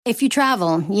If you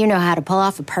travel, you know how to pull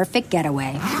off a perfect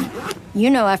getaway. You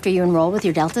know after you enroll with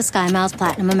your Delta SkyMiles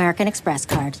Platinum American Express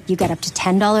card, you get up to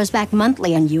 $10 back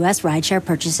monthly on U.S. rideshare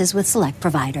purchases with select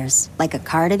providers, like a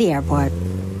car to the airport.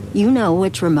 You know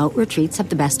which remote retreats have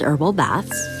the best herbal baths,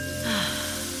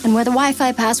 and where the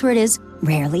Wi-Fi password is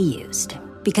rarely used.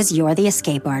 Because you're the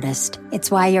escape artist. It's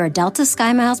why you're a Delta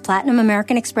SkyMiles Platinum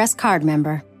American Express card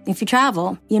member. If you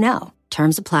travel, you know.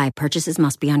 Terms apply. Purchases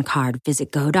must be on card.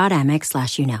 Visit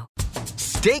go.amex/you-know.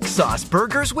 Steak sauce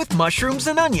burgers with mushrooms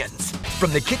and onions.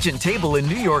 From the kitchen table in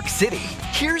New York City,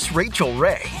 here's Rachel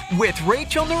Ray with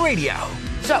Rach on the Radio.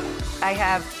 So, I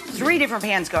have 3 different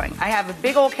pans going. I have a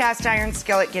big old cast iron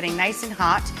skillet getting nice and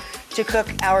hot to cook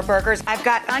our burgers. I've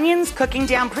got onions cooking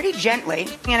down pretty gently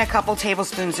and a couple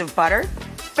tablespoons of butter.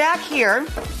 Back here,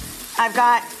 I've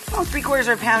got 3/4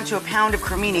 of a pound to a pound of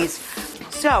creminis.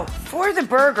 So, for the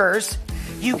burgers,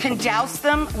 you can douse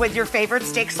them with your favorite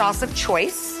steak sauce of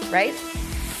choice, right?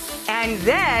 And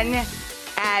then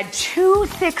add 2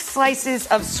 thick slices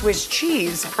of Swiss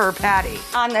cheese per patty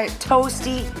on the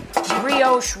toasty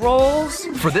brioche rolls.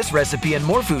 For this recipe and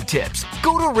more food tips,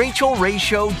 go to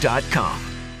RachelRayShow.com.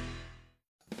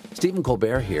 Stephen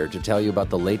Colbert here to tell you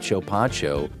about The Late Show Pod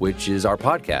Show, which is our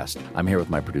podcast. I'm here with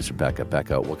my producer, Becca.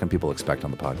 Becca, what can people expect on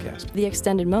the podcast? The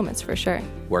extended moments, for sure.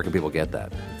 Where can people get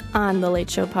that? On The Late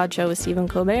Show Pod Show with Stephen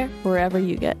Colbert, wherever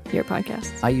you get your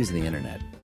podcasts. I use the internet.